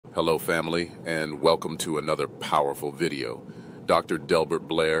Hello family, and welcome to another powerful video. Dr. Delbert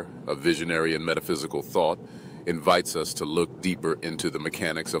Blair, a visionary in metaphysical thought, invites us to look deeper into the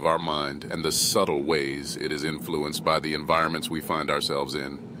mechanics of our mind and the subtle ways it is influenced by the environments we find ourselves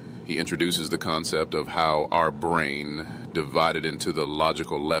in. He introduces the concept of how our brain, divided into the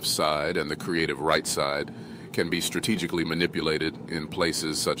logical left side and the creative right side, can be strategically manipulated in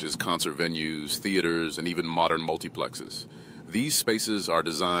places such as concert venues, theaters, and even modern multiplexes. These spaces are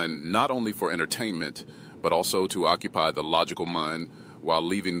designed not only for entertainment, but also to occupy the logical mind while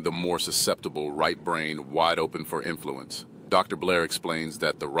leaving the more susceptible right brain wide open for influence. Dr. Blair explains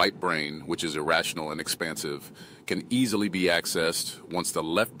that the right brain, which is irrational and expansive, can easily be accessed once the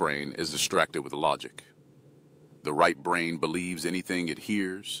left brain is distracted with logic. The right brain believes anything it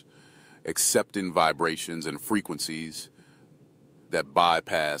hears, accepting vibrations and frequencies that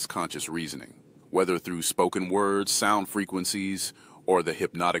bypass conscious reasoning. Whether through spoken words, sound frequencies, or the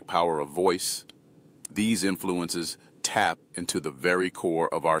hypnotic power of voice, these influences tap into the very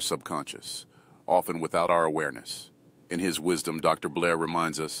core of our subconscious, often without our awareness. In his wisdom, Dr. Blair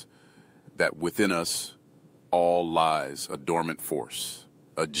reminds us that within us all lies a dormant force,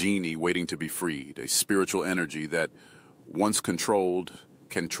 a genie waiting to be freed, a spiritual energy that, once controlled,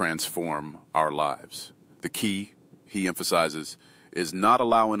 can transform our lives. The key, he emphasizes, is not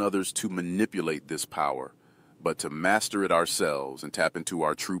allowing others to manipulate this power, but to master it ourselves and tap into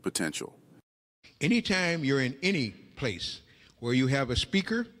our true potential. Anytime you're in any place where you have a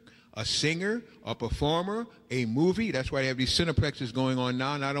speaker, a singer, a performer, a movie, that's why they have these cineplexes going on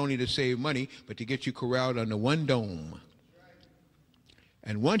now, not only to save money, but to get you corralled under one dome.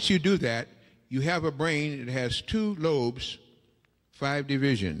 And once you do that, you have a brain that has two lobes, 5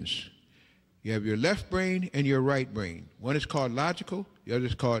 divisions. You have your left brain and your right brain. One is called logical, the other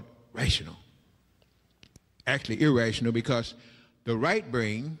is called rational. Actually irrational, because the right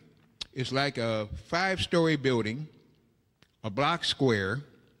brain is like a 5-story building, a block square,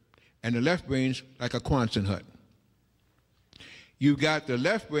 and the left brain's like a Quonset hut. You've got the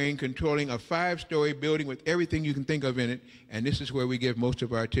left brain controlling a 5-story building with everything you can think of in it, and this is where we give most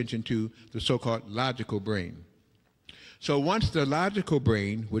of our attention to the so-called logical brain. So once the logical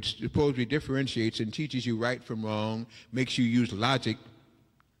brain, which supposedly differentiates and teaches you right from wrong, makes you use logic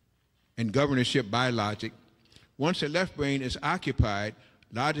and governorship by logic, once the left brain is occupied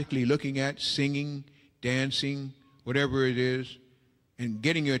logically looking at, singing, dancing, whatever it is, and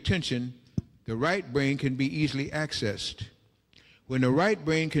getting your attention, the right brain can be easily accessed. When the right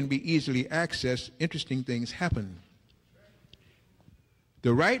brain can be easily accessed, interesting things happen.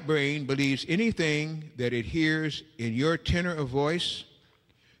 The right brain believes anything that it hears in your tenor of voice,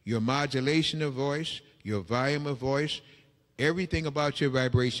 your modulation of voice, your volume of voice, everything about your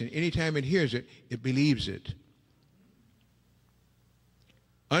vibration. Anytime it hears it, it believes it.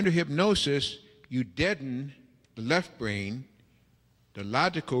 Under hypnosis, you deaden the left brain, the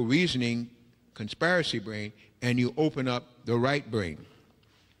logical reasoning conspiracy brain, and you open up the right brain.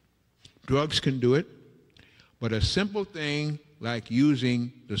 Drugs can do it, but a simple thing like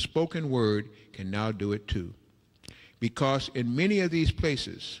using the spoken word can now do it too. Because in many of these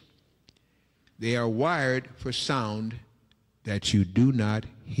places, they are wired for sound that you do not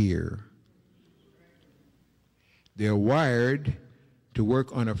hear. They're wired to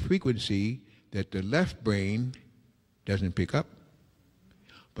work on a frequency that the left brain doesn't pick up,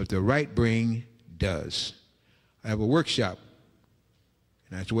 but the right brain does. I have a workshop.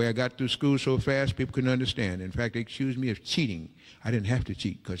 And that's the way I got through school so fast people couldn't understand. In fact, they accused me of cheating. I didn't have to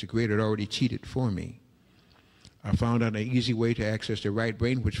cheat because the Creator had already cheated for me. I found out an easy way to access the right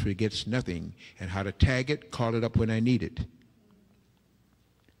brain, which forgets nothing, and how to tag it, call it up when I need it.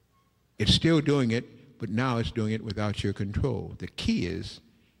 It's still doing it, but now it's doing it without your control. The key is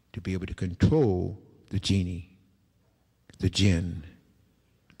to be able to control the genie, the jinn,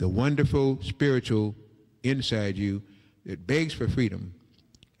 the wonderful spiritual inside you that begs for freedom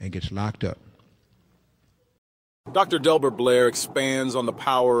and gets locked up. Dr. Delbert Blair expands on the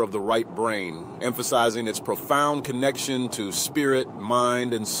power of the right brain, emphasizing its profound connection to spirit,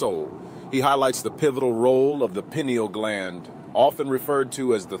 mind, and soul. He highlights the pivotal role of the pineal gland, often referred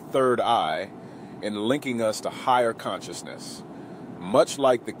to as the third eye, in linking us to higher consciousness. Much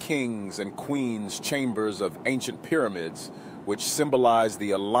like the kings and queens chambers of ancient pyramids, which symbolize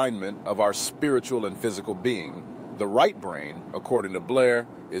the alignment of our spiritual and physical being, the right brain, according to Blair,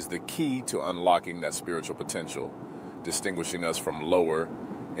 is the key to unlocking that spiritual potential, distinguishing us from lower,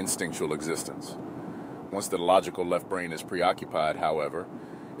 instinctual existence. Once the logical left brain is preoccupied, however,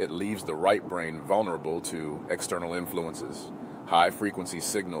 it leaves the right brain vulnerable to external influences. High-frequency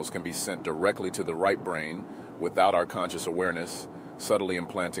signals can be sent directly to the right brain without our conscious awareness, subtly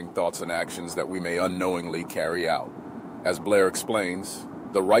implanting thoughts and actions that we may unknowingly carry out. As Blair explains,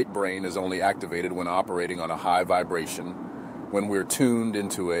 the right brain is only activated when operating on a high vibration, when we're tuned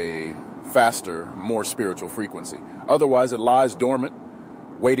into a faster, more spiritual frequency. Otherwise, it lies dormant,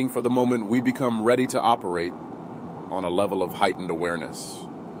 waiting for the moment we become ready to operate on a level of heightened awareness.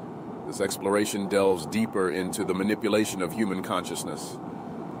 This exploration delves deeper into the manipulation of human consciousness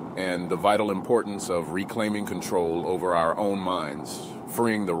and the vital importance of reclaiming control over our own minds,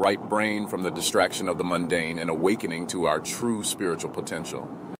 freeing the right brain from the distraction of the mundane and awakening to our true spiritual potential.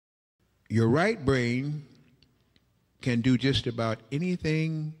 Your right brain can do just about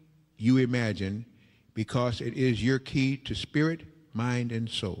anything you imagine because it is your key to spirit, mind, and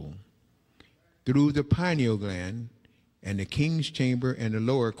soul. Through the pineal gland and the king's chamber and the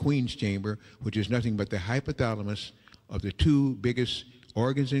lower queen's chamber, which is nothing but the hypothalamus of the two biggest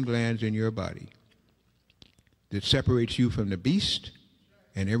organs and glands in your body that separates you from the beast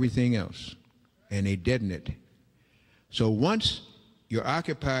and everything else, and they deaden it. So once you're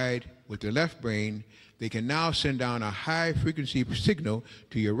occupied with the left brain, they can now send down a high frequency signal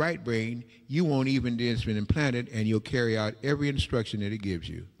to your right brain. You won't even it's been implanted, and you'll carry out every instruction that it gives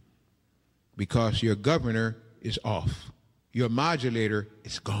you because your governor is off. Your modulator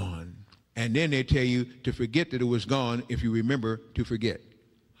is gone. And then they tell you to forget that it was gone if you remember to forget.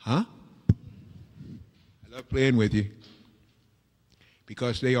 Huh? I love playing with you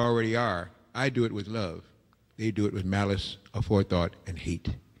because they already are. I do it with love. They do it with malice, aforethought, and hate,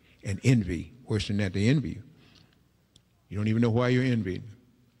 and envy. Worse than that, they envy you. You don't even know why you're envying,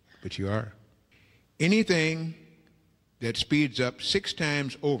 but you are. Anything that speeds up 6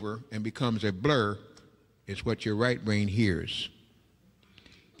 times over and becomes a blur is what your right brain hears.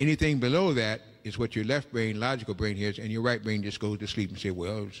 Anything below that is what your left brain, logical brain hears, and your right brain just goes to sleep and says,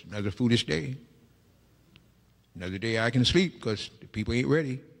 well, it's another foolish day. Another day I can sleep because the people ain't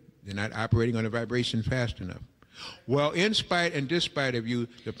ready. They're not operating on a vibration fast enough. Well, in spite and despite of you,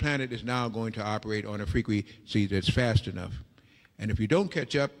 the planet is now going to operate on a frequency that's fast enough. And if you don't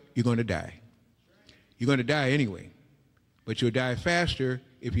catch up, you're going to die. You're going to die anyway. But you'll die faster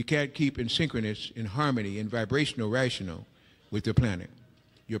if you can't keep in synchronous, in harmony, in vibrational rational with the planet.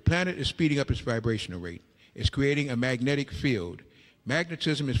 Your planet is speeding up its vibrational rate. It's creating a magnetic field.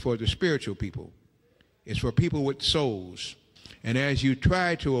 Magnetism is for the spiritual people. It's for people with souls. And as you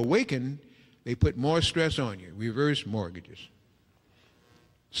try to awaken, they put more stress on you. Reverse mortgages,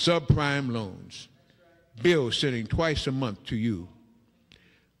 subprime loans, bills sending twice a month to you,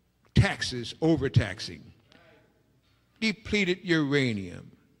 taxes overtaxing, depleted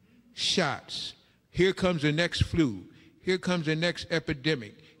uranium, shots. Here comes the next flu. Here comes the next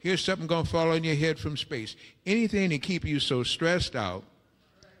epidemic. Here's something going to fall on your head from space. Anything to keep you so stressed out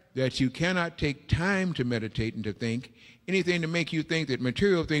that you cannot take time to meditate and to think. Anything to make you think that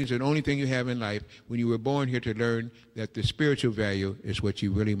material things are the only thing you have in life when you were born here to learn that the spiritual value is what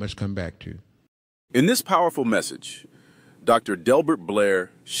you really must come back to. In this powerful message, Dr. Delbert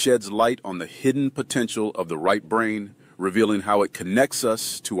Blair sheds light on the hidden potential of the right brain, revealing how it connects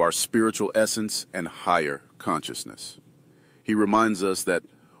us to our spiritual essence and higher consciousness. He reminds us that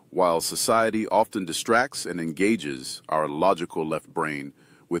while society often distracts and engages our logical left brain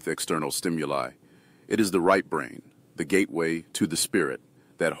with external stimuli, it is the right brain, the gateway to the spirit,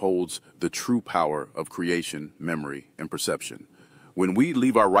 that holds the true power of creation, memory, and perception. When we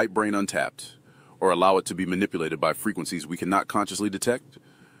leave our right brain untapped or allow it to be manipulated by frequencies we cannot consciously detect,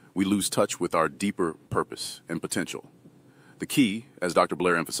 we lose touch with our deeper purpose and potential. The key, as Dr.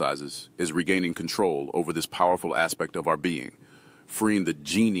 Blair emphasizes, is regaining control over this powerful aspect of our being, freeing the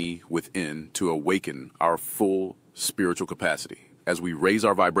genie within to awaken our full spiritual capacity. As we raise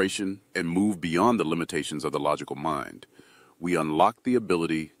our vibration and move beyond the limitations of the logical mind, we unlock the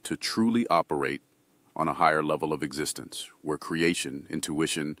ability to truly operate on a higher level of existence, where creation,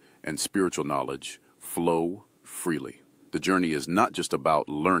 intuition, and spiritual knowledge flow freely. The journey is not just about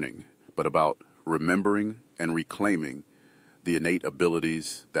learning, but about remembering and reclaiming the innate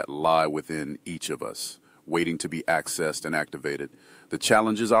abilities that lie within each of us, waiting to be accessed and activated. The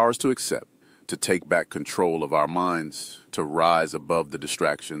challenge is ours to accept, to take back control of our minds, to rise above the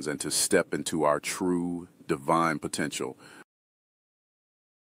distractions, and to step into our true divine potential,